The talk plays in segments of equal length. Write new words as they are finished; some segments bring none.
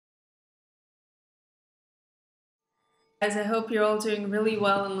Guys, I hope you're all doing really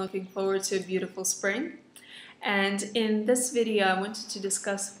well and looking forward to a beautiful spring. And in this video, I wanted to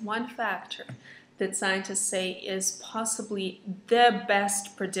discuss one factor that scientists say is possibly the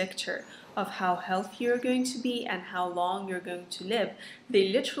best predictor of how healthy you're going to be and how long you're going to live. They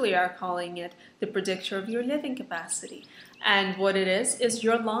literally are calling it the predictor of your living capacity. And what it is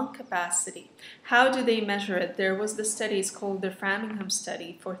your lung capacity. How do they measure it? There was the studies called the Framingham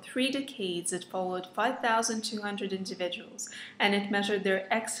study. For 3 decades, it followed 5,200 individuals, and it measured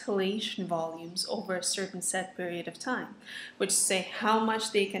their exhalation volumes over a certain set period of time, which say how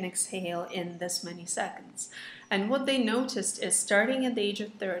much they can exhale in this many seconds. And what they noticed is starting at the age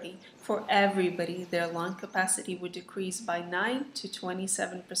of 30, for everybody, their lung capacity would decrease by 9 to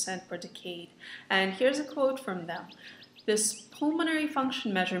 27% per decade. And here's a quote from them. This pulmonary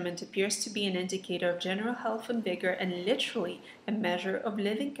function measurement appears to be an indicator of general health and vigor and literally a measure of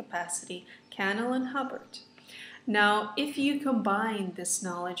living capacity. Cannell and Hubbard. Now, if you combine this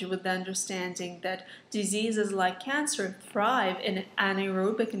knowledge with the understanding that diseases like cancer thrive in an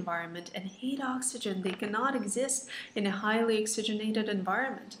anaerobic environment and hate oxygen, they cannot exist in a highly oxygenated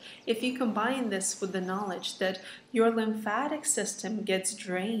environment. If you combine this with the knowledge that your lymphatic system gets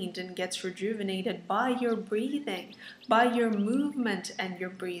drained and gets rejuvenated by your breathing, by your movement and your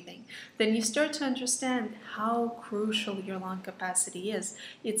breathing, then you start to understand how crucial your lung capacity is.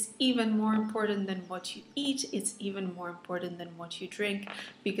 It's even more important than what you eat. It's even more important than what you drink,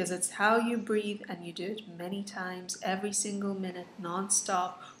 because it's how you breathe, and you do it many times, every single minute,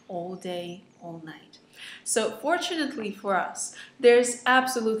 non-stop, all day, all night. So fortunately for us, there's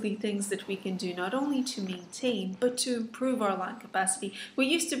absolutely things that we can do not only to maintain, but to improve our lung capacity. We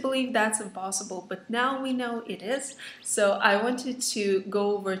used to believe that's impossible, but now we know it is. So I wanted to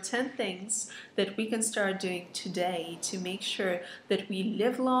go over 10 things that we can start doing today to make sure that we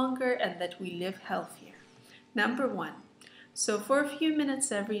live longer and that we live healthier. Number 1, so for a few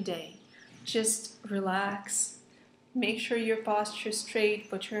minutes every day, just relax. Make sure your posture is straight,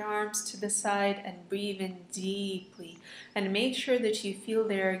 put your arms to the side and breathe in deeply. And make sure that you feel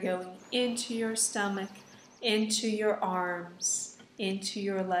the air going into your stomach, into your arms, into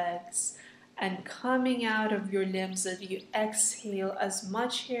your legs, and coming out of your limbs as you exhale as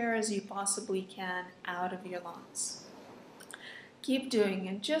much air as you possibly can out of your lungs. Keep doing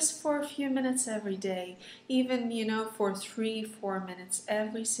it just for a few minutes every day, even, for 3-4 minutes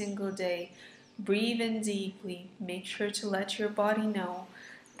every single day. Breathe in deeply. Make sure to let your body know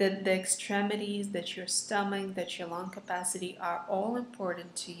that the extremities, that your stomach, that your lung capacity are all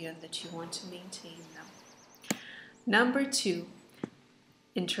important to you and that you want to maintain them. Number 2,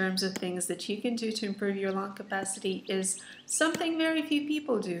 in terms of things that you can do to improve your lung capacity, is something very few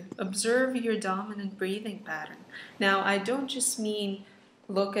people do. Observe your dominant breathing pattern. Now, I don't just mean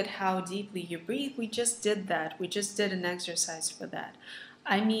look at how deeply you breathe. We just did that. We just did an exercise for that.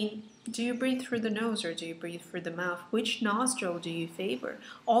 I mean, do you breathe through the nose or do you breathe through the mouth? Which nostril do you favor?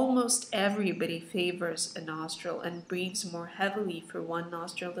 Almost everybody favors a nostril and breathes more heavily through one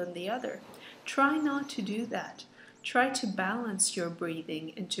nostril than the other. Try not to do that. Try to balance your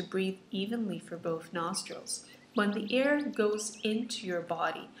breathing and to breathe evenly for both nostrils. When the air goes into your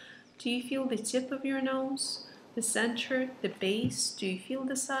body, do you feel the tip of your nose, the center, the base? Do you feel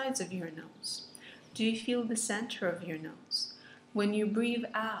the sides of your nose? Do you feel the center of your nose? When you breathe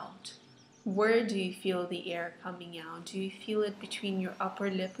out, where do you feel the air coming out? Do you feel it between your upper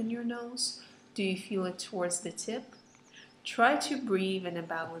lip and your nose? Do you feel it towards the tip? Try to breathe in a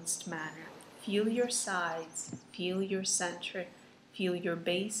balanced manner. Feel your sides, feel your center, feel your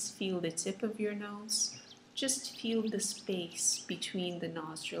base, feel the tip of your nose. Just feel the space between the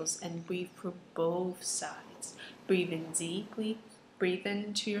nostrils and breathe for both sides. Breathe in deeply, breathe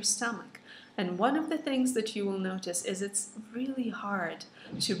into your stomach. And one of the things that you will notice is it's really hard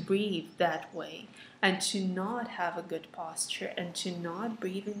to breathe that way and to not have a good posture and to not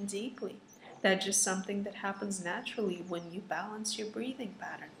breathe in deeply. That's just something that happens naturally when you balance your breathing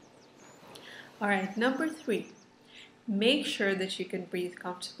pattern. All right, number 3, make sure that you can breathe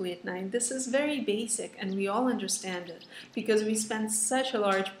comfortably at night. This is very basic and we all understand it because we spend such a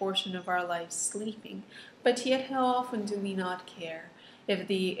large portion of our lives sleeping. But yet how often do we not care? If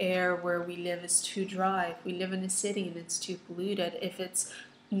the air where we live is too dry, if we live in a city and it's too polluted, if it's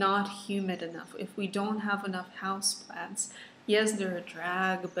not humid enough, if we don't have enough house plants. Yes, they're a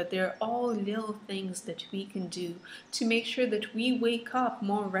drag, but they're all little things that we can do to make sure that we wake up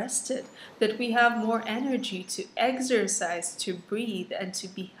more rested, that we have more energy to exercise, to breathe, and to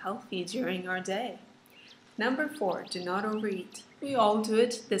be healthy during our day. Number 4, do not overeat. We all do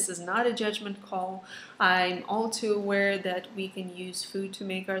it. This is not a judgment call. I'm all too aware that we can use food to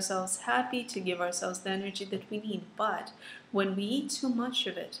make ourselves happy, to give ourselves the energy that we need. But when we eat too much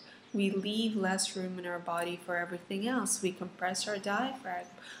of it, we leave less room in our body for everything else. We compress our diaphragm.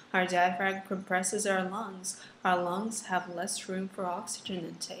 Our diaphragm compresses our lungs. Our lungs have less room for oxygen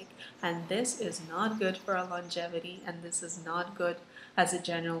intake. And this is not good for our longevity, and this is not good as a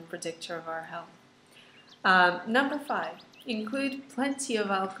general predictor of our health. Number 5, include plenty of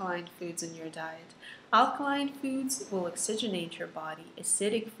alkaline foods in your diet. Alkaline foods will oxygenate your body.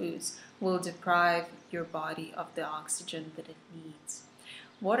 Acidic foods will deprive your body of the oxygen that it needs.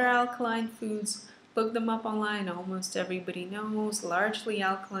 What are alkaline foods? Look them up online. Almost everybody knows. Largely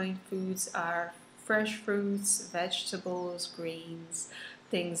alkaline foods are fresh fruits, vegetables, grains,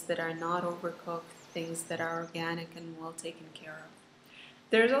 things that are not overcooked, things that are organic and well taken care of.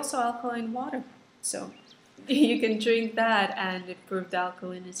 There's also alkaline water. So you can drink that and improve the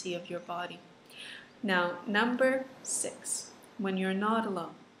alkalinity of your body. Now, number 6, when you're not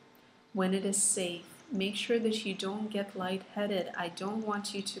alone, when it is safe, make sure that you don't get lightheaded. I don't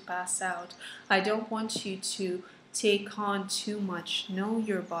want you to pass out. I don't want you to take on too much. Know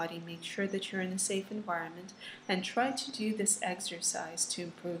your body. Make sure that you're in a safe environment and try to do this exercise to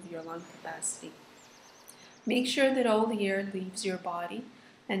improve your lung capacity. Make sure that all the air leaves your body.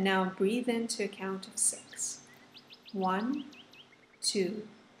 And now breathe in to a count of 6. 1, 2,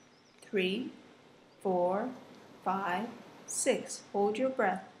 3, 4, 5, 6. Hold your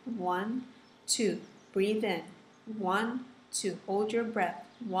breath. 1, 2. Breathe in. 1, 2. Hold your breath.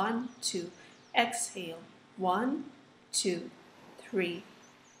 1, 2. Exhale. 1, 2, 3,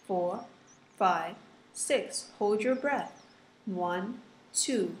 4, 5, 6. Hold your breath. 1,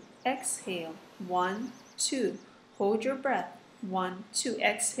 2. Exhale. 1, 2. Hold your breath. 1, 2.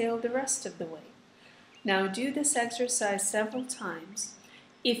 Exhale the rest of the way. Now do this exercise several times.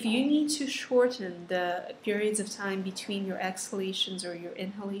 If you need to shorten the periods of time between your exhalations or your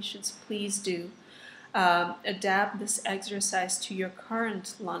inhalations, please do. Adapt this exercise to your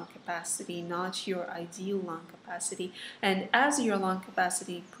current lung capacity, not your ideal lung capacity. And as your lung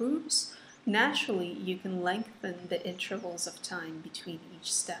capacity improves, naturally you can lengthen the intervals of time between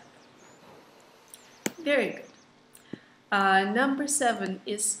each step. Very good. Number 7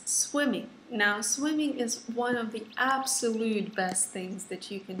 is swimming. Now, swimming is one of the absolute best things that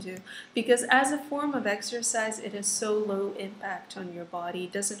you can do because as a form of exercise, it is so low impact on your body.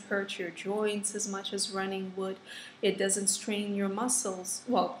 It doesn't hurt your joints as much as running would. It doesn't strain your muscles,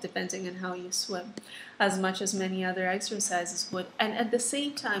 well, depending on how you swim, as much as many other exercises would. And at the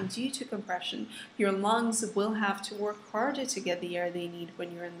same time, due to compression, your lungs will have to work harder to get the air they need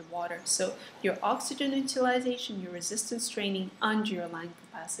when you're in the water. So your oxygen utilization, your resistance training, and your lung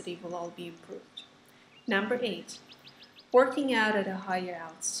capacity will all be improved. Number 8, working out at a higher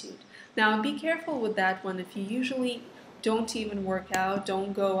altitude. Now be careful with that one. If you usually don't even work out,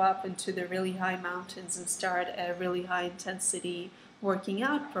 don't go up into the really high mountains and start a really high intensity working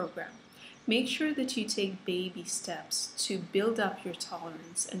out program. Make sure that you take baby steps to build up your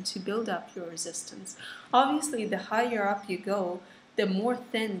tolerance and to build up your resistance. Obviously, the higher up you go, the more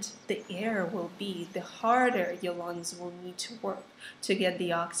thinned the air will be, the harder your lungs will need to work to get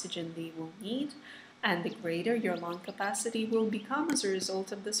the oxygen they will need, and the greater your lung capacity will become as a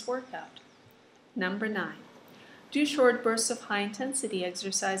result of this workout. Number 9, do short bursts of high-intensity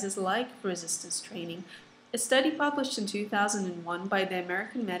exercises like resistance training. A study published in 2001 by the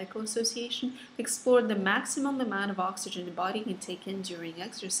American Medical Association explored the maximum amount of oxygen the body can take in during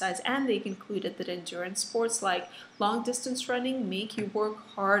exercise, and they concluded that endurance sports like long-distance running make you work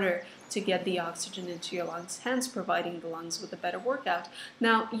harder to get the oxygen into your lungs, hence providing the lungs with a better workout.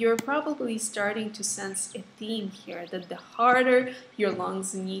 Now, you're probably starting to sense a theme here, that the harder your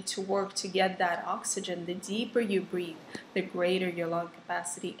lungs need to work to get that oxygen, the deeper you breathe, the greater your lung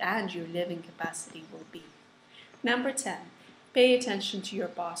capacity and your living capacity will be. Number 10, pay attention to your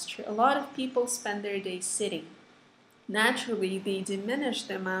posture. A lot of people spend their day sitting. Naturally, they diminish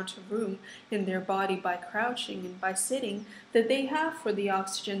the amount of room in their body by crouching and by sitting that they have for the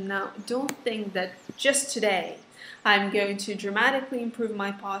oxygen. Now, don't think that just today I'm going to dramatically improve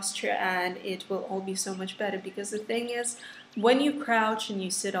my posture and it will all be so much better, because the thing is, when you crouch and you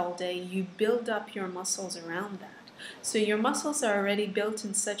sit all day, you build up your muscles around that. So your muscles are already built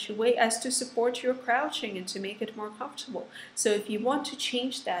in such a way as to support your crouching and to make it more comfortable. So if you want to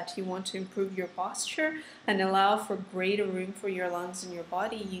change that, you want to improve your posture and allow for greater room for your lungs and your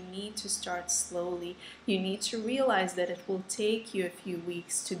body, you need to start slowly. You need to realize that it will take you a few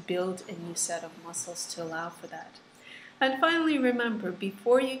weeks to build a new set of muscles to allow for that. And finally, remember,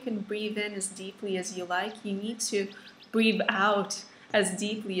 before you can breathe in as deeply as you like, you need to Breathe out as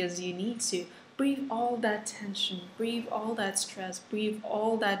deeply as you need to. Breathe all that tension, breathe all that stress, breathe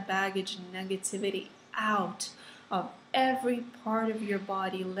all that baggage and negativity out of every part of your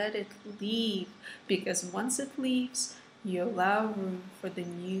body. Let it leave, because once it leaves, you allow room for the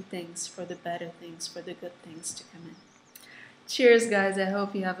new things, for the better things, for the good things to come in. Cheers, guys. I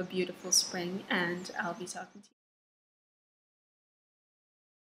hope you have a beautiful spring, and I'll be talking to you.